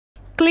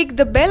Click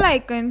the bell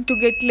icon to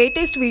get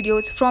latest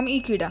videos from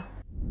Ekeeda.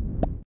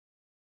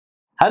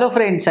 Hello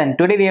friends, and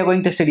today we are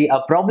going to study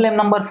a problem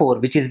number 4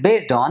 which is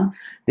based on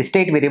the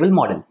state variable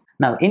model.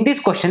 Now in this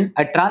question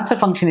a transfer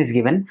function is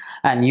given,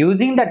 and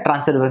using that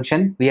transfer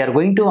function we are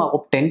going to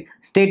obtain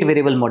state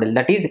variable model,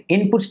 that is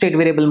input state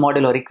variable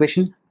model or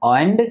equation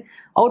and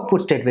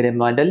output state variable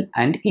model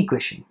and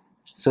equation.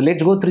 So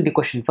let's go through the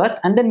question first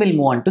and then we'll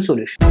move on to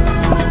solution.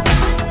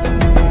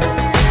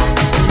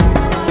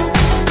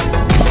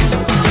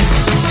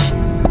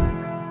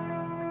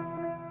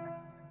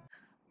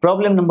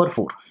 Problem number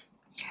 4.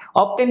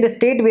 Obtain the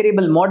state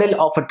variable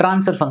model of a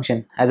transfer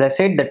function. As I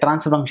said, the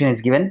transfer function is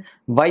given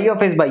y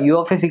of s by u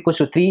of s equals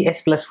to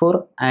 3s plus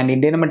 4, and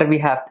in denominator we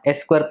have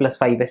s square plus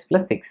 5s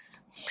plus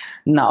 6.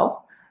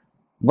 Now,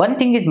 one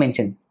thing is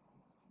mentioned,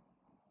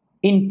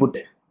 input.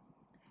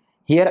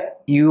 Here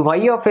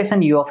y of s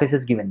and u of s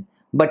is given,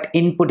 but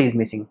input is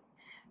missing.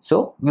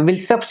 So, we will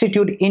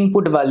substitute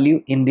input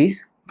value in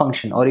this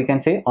function, or you can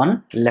say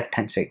on left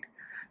hand side.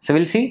 So,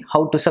 we'll see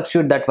how to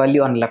substitute that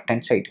value on left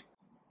hand side.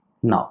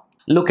 Now,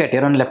 look at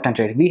here on left hand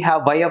side, we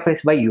have y of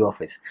s by u of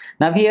s.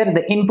 Now here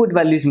the input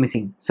value is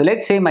missing. So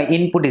let's say my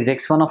input is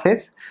x1 of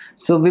s.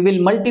 So we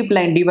will multiply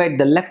and divide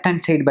the left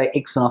hand side by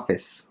x1 of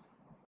s.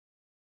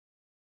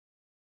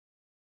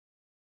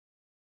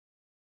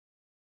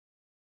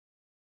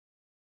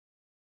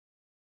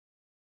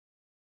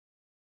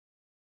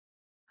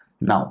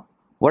 Now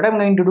what I'm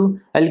going to do,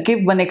 I'll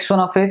keep one x1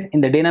 of s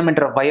in the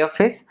denominator of y of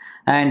s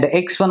and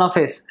x1 of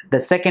s, the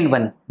second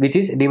one, which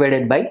is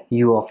divided by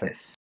u of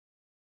s.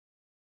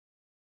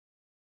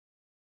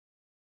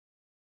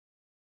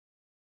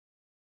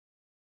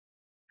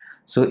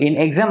 So in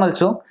exam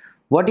also,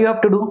 what you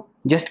have to do,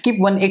 just keep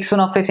one x1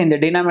 of s in the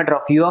denominator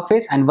of u of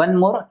s and one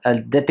more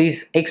that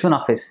is x1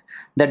 of s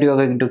that you are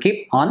going to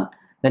keep on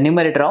the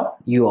numerator of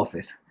u of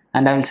s,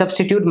 and I will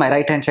substitute my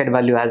right hand side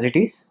value as it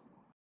is.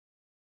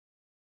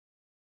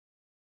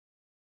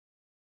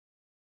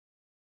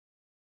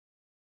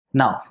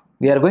 Now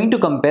we are going to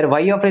compare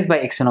y of s by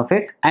x1 of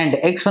s and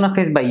x1 of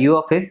s by u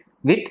of s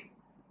with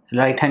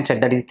right hand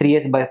side, that is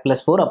 3s by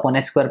plus 4 upon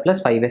s square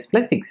plus 5s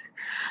plus 6.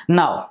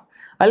 Now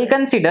I'll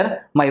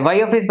consider my y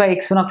of s by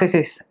x1 of s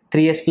is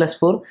 3s plus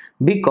 4,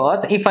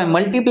 because if I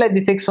multiply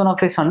this x1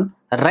 of s on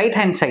right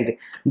hand side,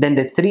 then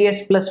the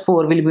 3s plus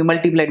 4 will be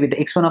multiplied with the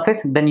x1 of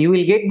s, then you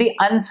will get the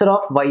answer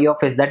of y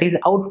of s, that is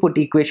output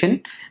equation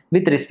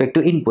with respect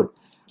to input.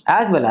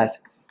 As well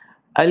as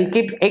I'll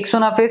keep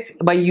x1 of s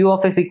by u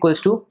of s equals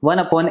to 1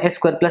 upon s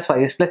square plus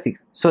 5s plus 6,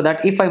 so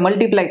that if I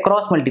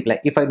cross multiply,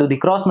 if I do the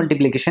cross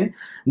multiplication,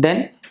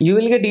 then you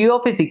will get u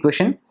of s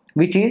equation,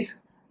 which is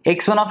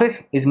x1 of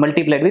s is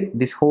multiplied with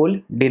this whole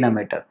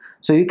denominator.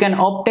 So you can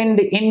obtain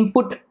the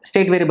input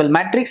state variable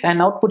matrix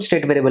and output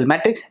state variable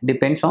matrix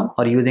depends on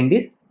or using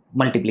this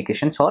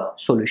multiplications or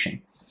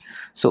solution.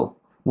 So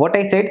what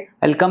I said,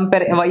 I'll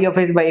compare y of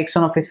s by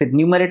x1 of s with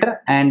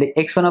numerator and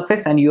x1 of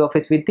s and u of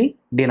s with the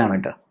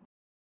denominator.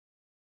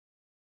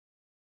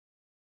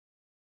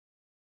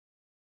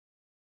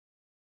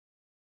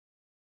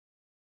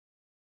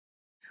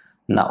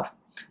 Now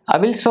I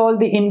will solve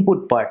the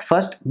input part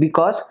first,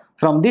 because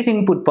from this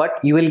input part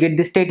you will get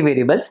the state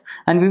variables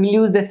and we will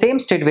use the same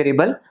state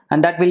variable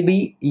and that will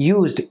be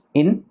used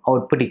in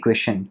output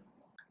equation.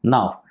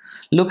 Now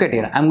look at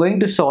here, I'm going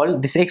to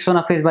solve this x1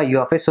 of s by u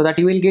of s so that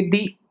you will get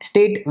the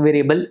state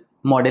variable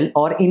model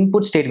or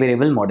input state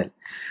variable model.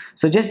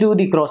 So just do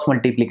the cross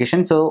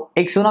multiplication. So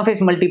x1 of s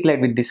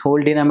multiplied with this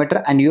whole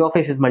denominator and u of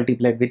s is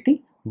multiplied with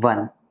the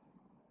 1.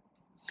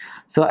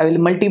 So I will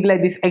multiply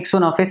this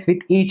x1 of s with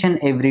each and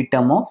every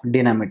term of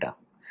denominator.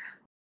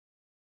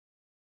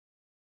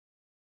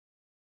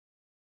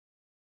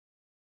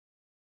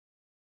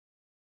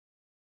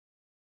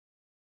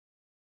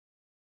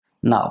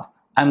 Now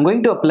I'm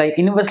going to apply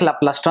inverse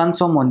Laplace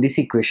transform on this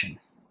equation,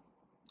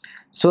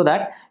 so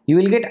that you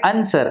will get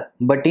answer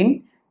but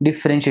in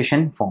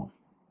differentiation form,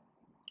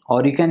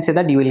 or you can say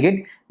that you will get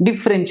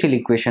differential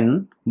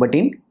equation but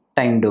in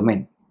time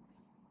domain.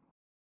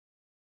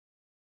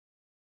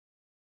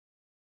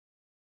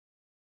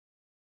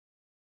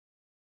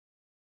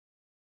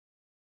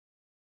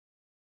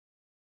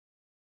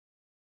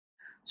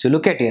 So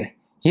look at here,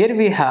 here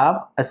we have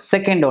a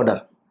second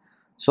order.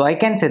 So I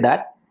can say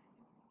that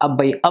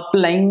by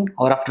applying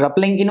or after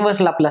applying inverse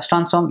Laplace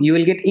transform, you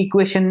will get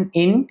equation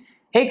in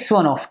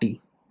x1 of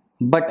t,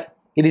 but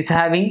it is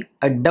having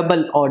a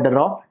double order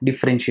of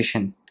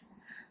differentiation.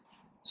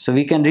 So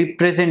we can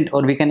represent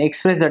or we can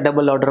express the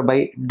double order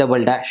by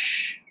double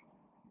dash,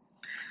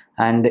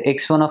 and the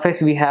x1 of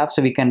s we have,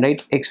 so we can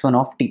write x1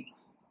 of t.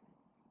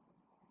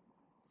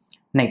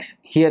 Next,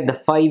 here the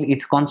 5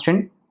 is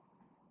constant.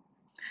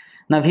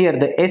 Now here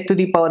the s to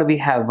the power we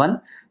have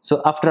 1.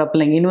 So after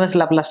applying inverse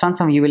Laplace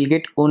transform, you will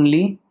get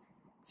only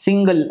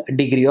single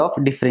degree of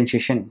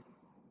differentiation.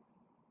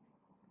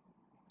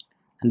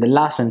 And the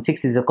last one,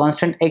 6, is a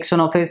constant. x1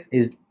 of s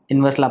is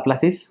inverse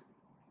Laplace is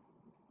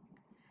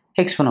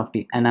x1 of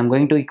t, and I'm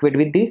going to equate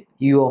with this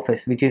u of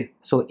s, which is,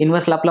 so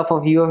inverse Laplace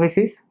of u of s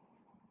is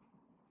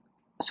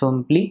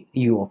simply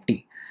u of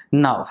t.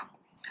 Now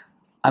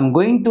I'm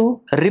going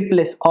to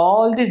replace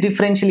all these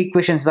differential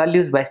equations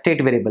values by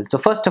state variable. So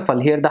first of all,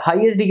 here the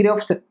highest degree of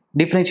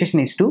differentiation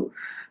is 2,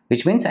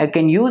 which means I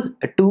can use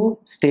 2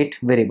 state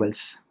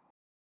variables.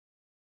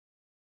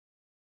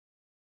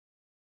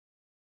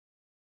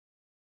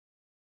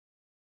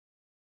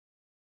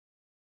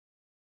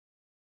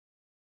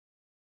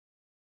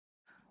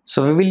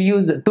 So we will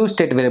use 2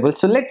 state variables.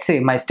 So let's say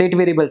my state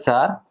variables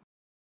are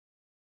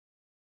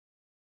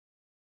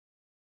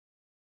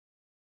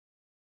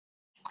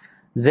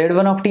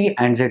z1 of t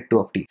and z2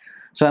 of t.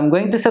 So I'm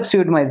going to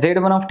substitute my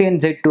z1 of t and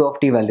z2 of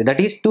t value, that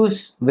is 2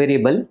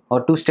 variable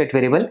or 2 state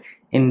variable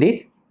in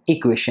this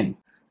equation.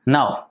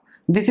 Now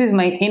this is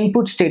my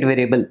input state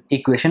variable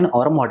equation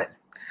or model.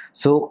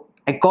 So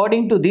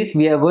according to this,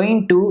 we are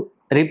going to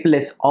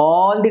replace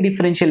all the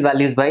differential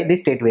values by the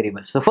state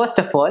variables. So first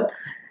of all,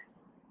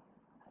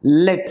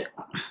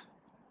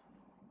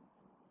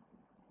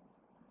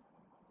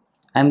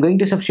 I'm going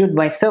to substitute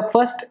my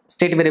first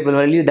state variable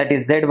value, that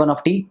is z1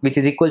 of t, which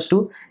is equals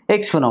to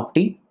x1 of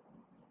t.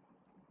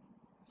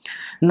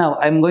 Now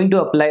I'm going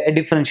to apply a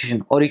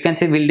differentiation, or you can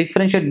say we'll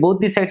differentiate both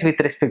the sides with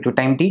respect to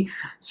time t.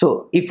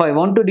 So if I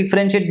want to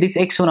differentiate this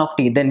x1 of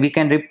t, then we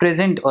can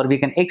represent or we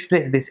can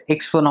express this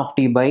x1 of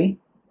t by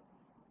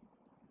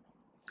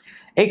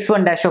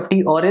x1 dash of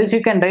t, or else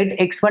you can write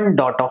x1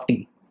 dot of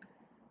t.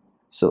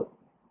 So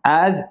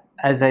as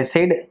I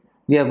said,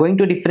 we are going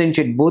to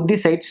differentiate both the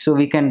sides, so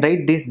we can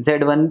write this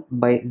z1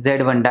 by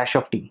z1 dash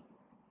of t.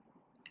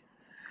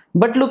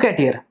 But look at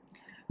here,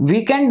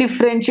 we can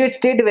differentiate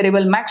state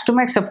variable max to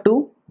max up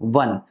to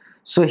 1.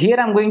 So here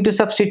I'm going to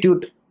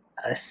substitute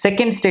a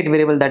second state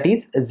variable, that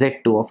is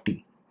z2 of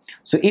t.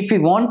 So if we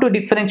want to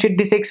differentiate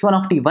this x1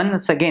 of t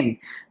once again,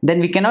 then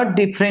we cannot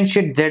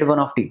differentiate z1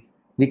 of t.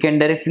 We can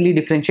directly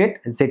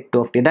differentiate z2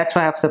 of t. That's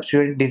why I have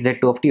substituted this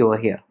z2 of t over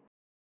here.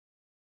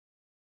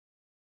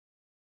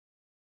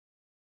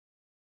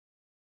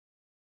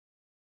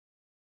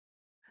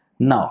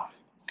 Now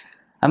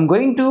I'm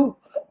going to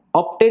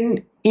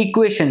obtain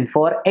equation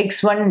for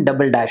x1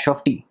 double dash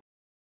of t.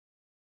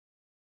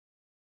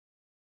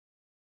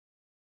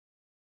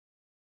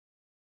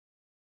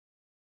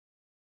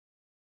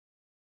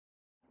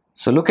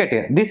 So look at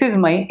here, this is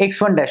my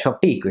x1 dash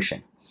of t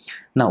equation.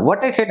 Now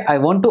what I said, I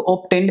want to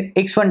obtain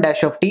x1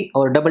 dash of t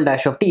or double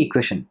dash of t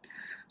equation.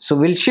 So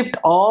we'll shift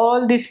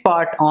all this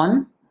part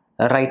on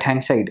right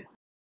hand side.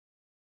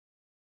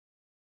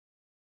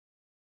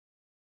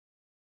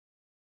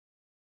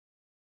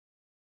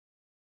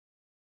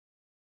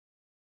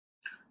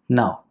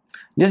 Now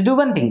just do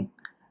one thing,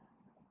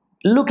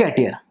 look at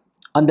here,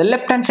 on the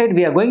left hand side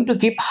we are going to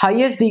keep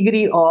highest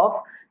degree of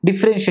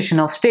differentiation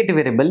of state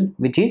variable,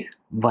 which is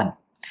 1,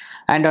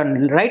 and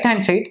on right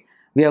hand side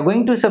we are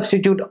going to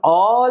substitute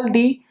all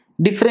the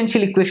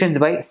differential equations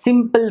by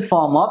simple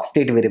form of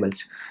state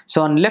variables.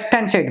 So on left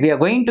hand side we are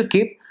going to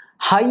keep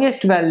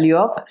highest value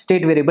of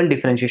state variable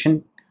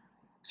differentiation,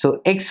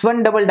 so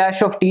x1 double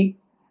dash of t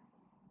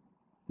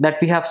that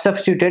we have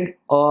substituted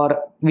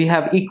or we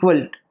have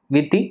equaled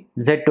with the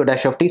z2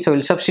 dash of t. So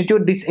we'll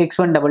substitute this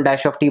x1 double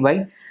dash of t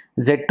by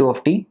z2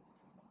 of t.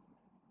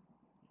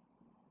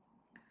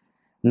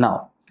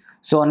 Now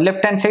so on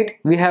left hand side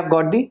we have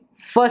got the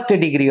first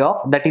degree of,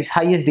 that is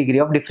highest degree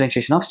of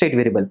differentiation of state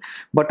variable,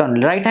 but on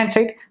right hand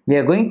side we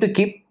are going to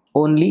keep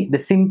only the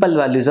simple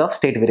values of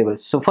state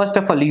variables. So first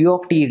of all, u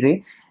of t is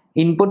a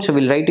input, so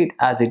we'll write it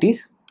as it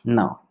is.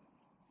 Now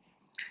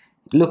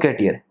look at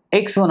here,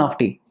 x1 of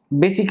t,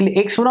 basically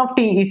x1 of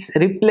t is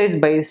replaced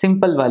by a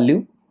simple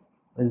value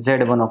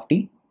z1 of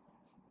t.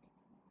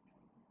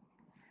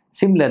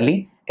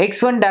 Similarly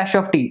x1 dash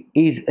of t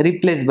is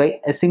replaced by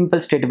a simple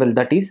state variable,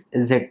 that is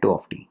z2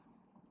 of t.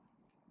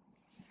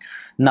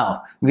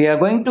 Now we are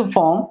going to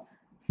form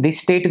the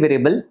state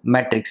variable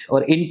matrix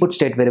or input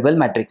state variable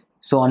matrix.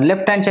 So on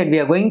left hand side we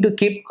are going to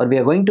keep or we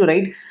are going to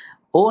write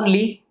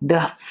only the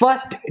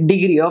first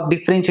degree of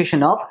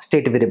differentiation of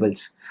state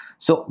variables.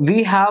 So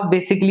we have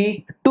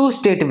basically 2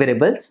 state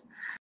variables.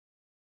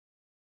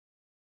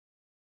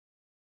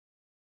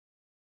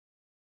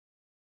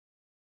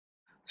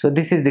 So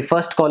this is the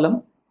first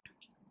column.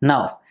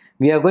 Now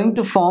we are going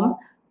to form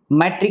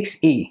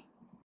matrix E.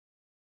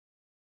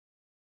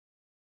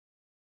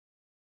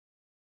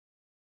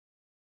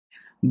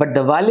 But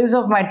the values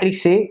of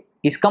matrix A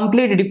is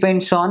completely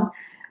depends on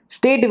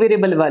state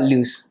variable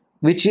values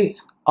which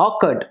is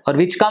occurred or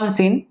which comes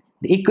in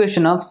the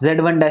equation of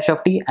z1 dash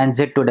of t and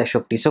z2 dash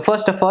of t. So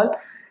first of all,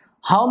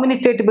 how many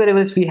state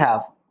variables we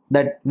have?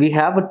 That we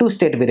have 2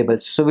 state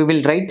variables. So we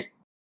will write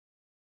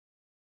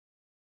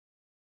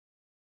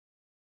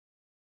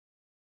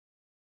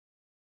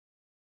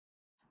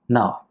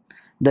now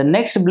the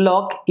next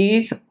block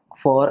is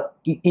for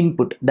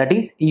input, that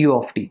is u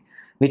of t,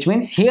 which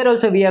means here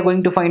also we are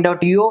going to find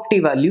out u of t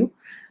value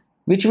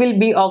which will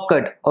be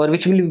occurred or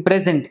which will be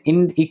present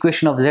in the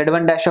equation of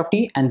z1 dash of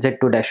t and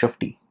z2 dash of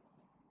t.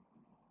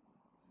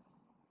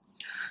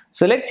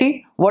 So let's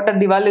see what are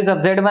the values of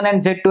z1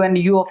 and z2 and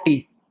u of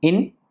t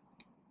in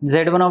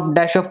z1 of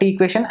dash of t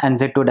equation and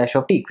z2 dash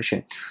of t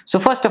equation. So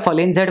first of all,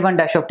 in z1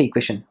 dash of t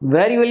equation,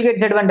 where you will get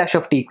z1 dash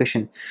of t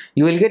equation?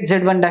 You will get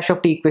z1 dash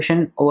of t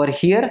equation over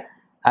here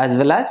as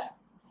well as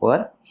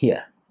over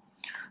here.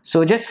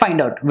 So just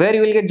find out where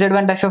you will get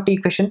z1 dash of t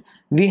equation.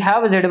 We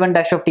have a z1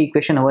 dash of t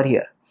equation over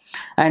here,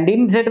 and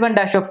in z1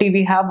 dash of t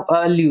we have a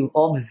value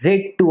of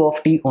z2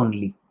 of t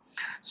only.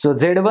 So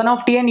z1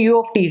 of t and u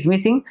of t is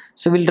missing,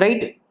 so we'll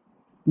write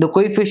the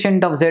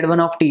coefficient of z1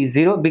 of t is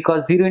 0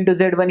 because 0 into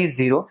z1 is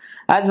 0,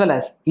 as well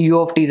as u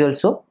of t is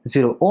also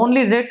 0.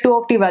 Only z2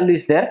 of t value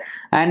is there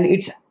and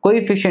its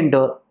coefficient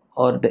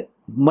or the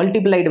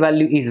multiplied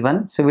value is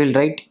 1, so we'll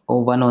write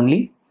 1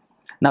 only.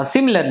 Now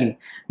similarly,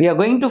 we are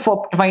going to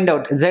find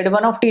out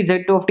z1 of t,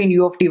 z2 of t and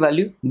u of t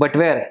value, but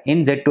where? In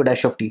z2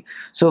 dash of t.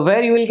 So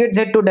where you will get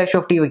z2 dash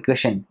of t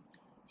equation?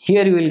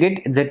 Here you will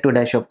get z2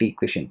 dash of t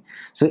equation.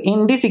 So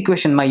in this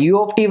equation, my u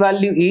of t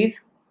value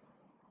is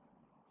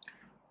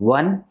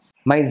 1,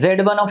 my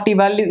z1 of t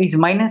value is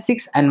minus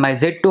 6 and my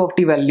z2 of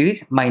t value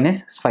is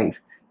minus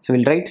 5. So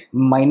we'll write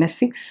minus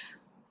 6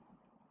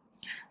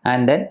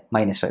 and then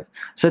minus 5.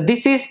 So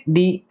this is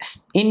the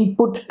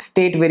input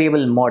state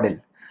variable model.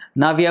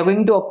 Now we are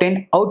going to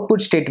obtain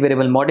output state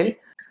variable model.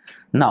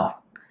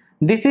 Now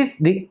this is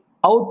the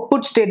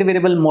output state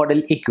variable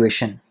model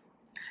equation,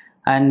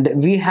 and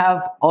we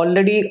have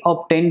already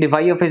obtained the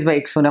y of s by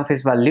x1 of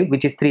s value,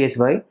 which is 3s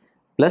by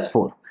plus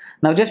 4.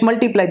 Now just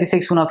multiply this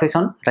x1 of s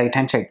on right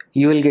hand side.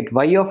 You will get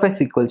y of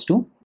s equals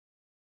to,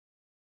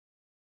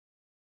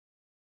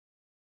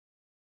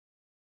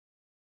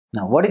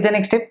 now what is the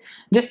next step?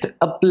 Just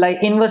apply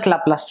inverse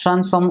Laplace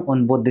transform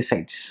on both the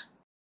sides.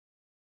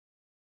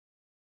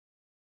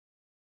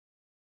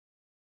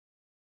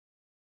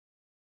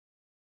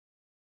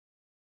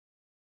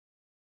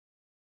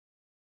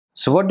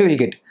 So what do you will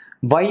get?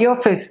 Y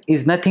of s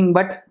is nothing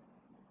but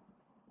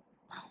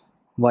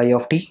y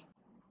of t.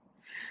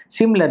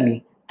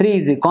 Similarly, 3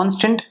 is a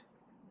constant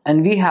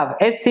and we have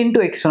s into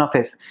x1 of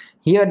s.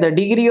 Here the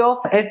degree of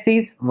s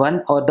is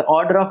 1, or the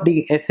order of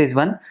s is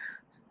 1.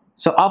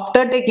 So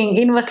after taking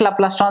inverse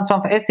Laplace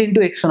transform of s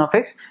into x1 of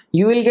s,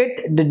 you will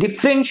get the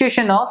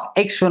differentiation of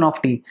x1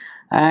 of t,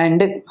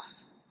 and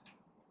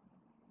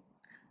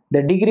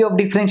the degree of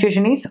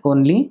differentiation is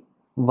only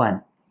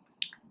 1.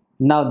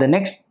 Now the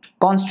next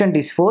constant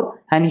is 4,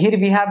 and here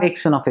we have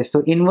x1 of s.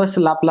 So inverse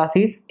Laplace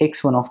is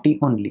x1 of t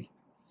only.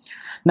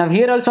 Now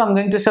here also I'm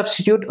going to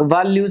substitute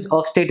values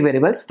of state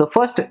variables. The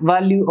first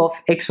value of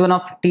x1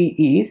 of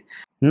t is,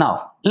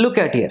 now look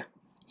at here.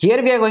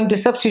 Here we are going to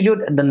substitute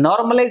the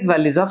normalized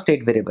values of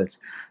state variables.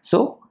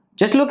 So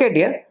just look at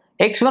here,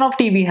 x1 of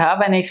t we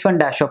have and x1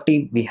 dash of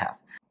t we have.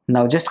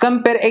 Now just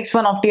compare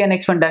x1 of t and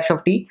x1 dash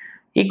of t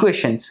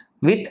equations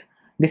with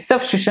the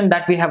substitution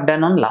that we have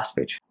done on last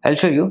page. I'll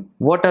show you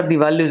what are the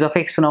values of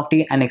x1 of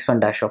t and x1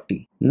 dash of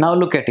t. Now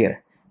look at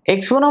here,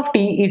 x1 of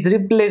t is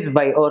replaced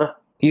by, or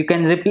you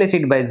can replace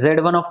it by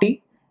z1 of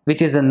t,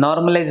 which is the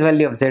normalized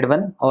value of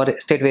z1 or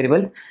state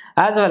variables,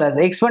 as well as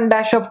x1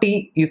 dash of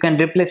t you can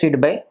replace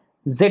it by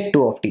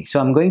z2 of t.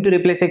 So I'm going to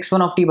replace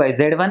x1 of t by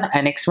z1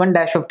 and x1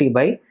 dash of t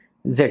by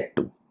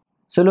z2.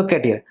 So look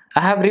at here,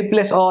 I have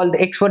replaced all the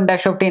x1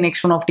 dash of t and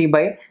x1 of t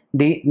by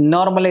the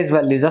normalized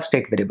values of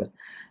state variable.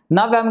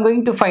 Now I'm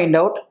going to find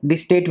out the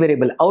state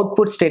variable,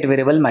 output state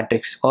variable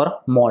matrix or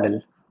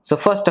model. So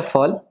first of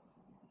all,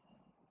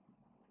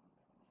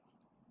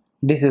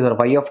 this is our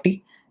y of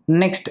t.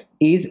 Next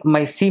is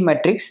my C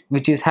matrix,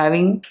 which is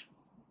having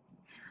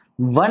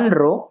 1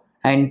 row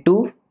and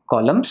 2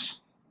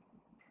 columns.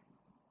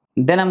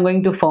 Then I'm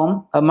going to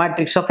form a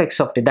matrix of x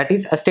of t, that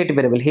is a state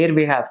variable. Here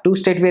we have 2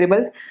 state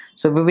variables,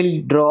 so we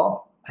will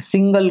draw a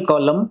single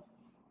column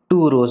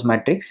 2 rows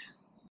matrix,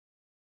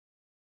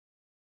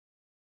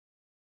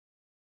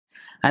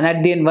 and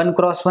at the end 1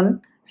 cross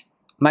 1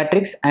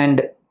 matrix,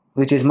 and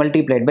which is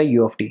multiplied by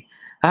u of t.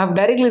 I have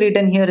directly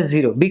written here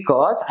 0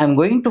 because I am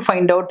going to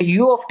find out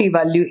u of t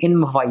value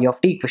in y of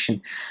t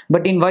equation.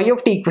 But in y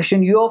of t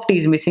equation, u of t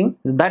is missing.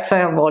 That's why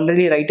I have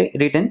already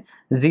written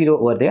 0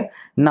 over there.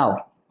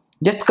 Now,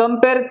 just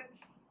compare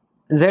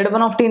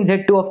z1 of t and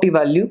z2 of t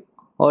value,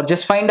 or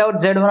just find out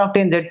z1 of t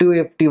and z2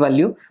 of t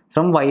value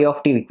from y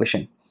of t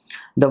equation.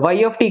 The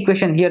y of t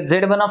equation here,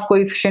 z1 of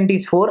coefficient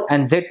is 4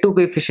 and z2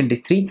 coefficient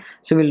is 3.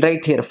 So we'll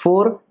write here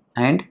 4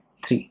 and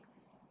 3.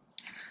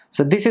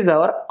 So this is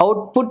our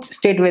output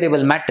state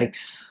variable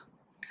matrix.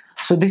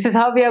 So this is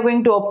how we are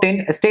going to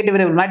obtain a state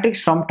variable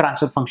matrix from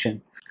transfer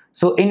function.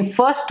 So in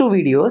first 2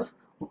 videos,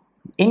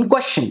 in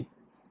question,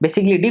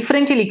 basically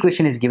differential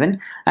equation is given,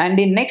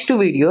 and in next 2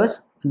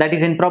 videos, that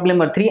is in problem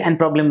number 3 and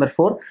problem number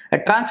 4, a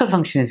transfer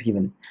function is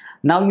given.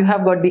 Now you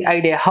have got the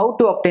idea how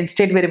to obtain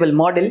state variable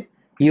model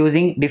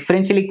using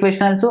differential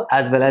equation also,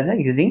 as well as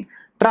using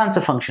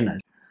transfer function also.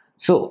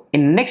 So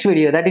in next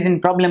video, that is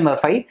in problem number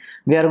 5,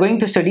 we are going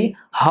to study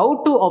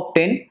how to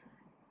obtain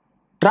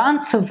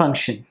transfer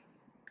function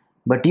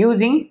but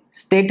using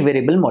state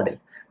variable model,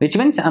 which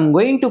means I'm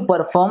going to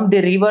perform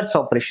the reverse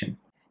operation.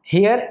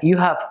 Here you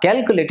have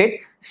calculated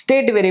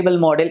state variable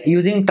model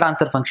using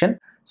transfer function.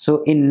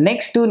 So in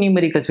next two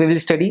numericals, we will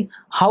study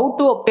how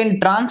to obtain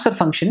transfer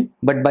function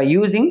but by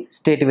using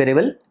state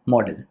variable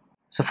model.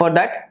 So for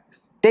that,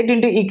 stay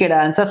tuned to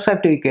Ekeeda and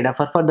subscribe to Ekeeda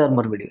for further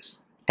more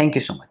videos. Thank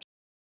you so much.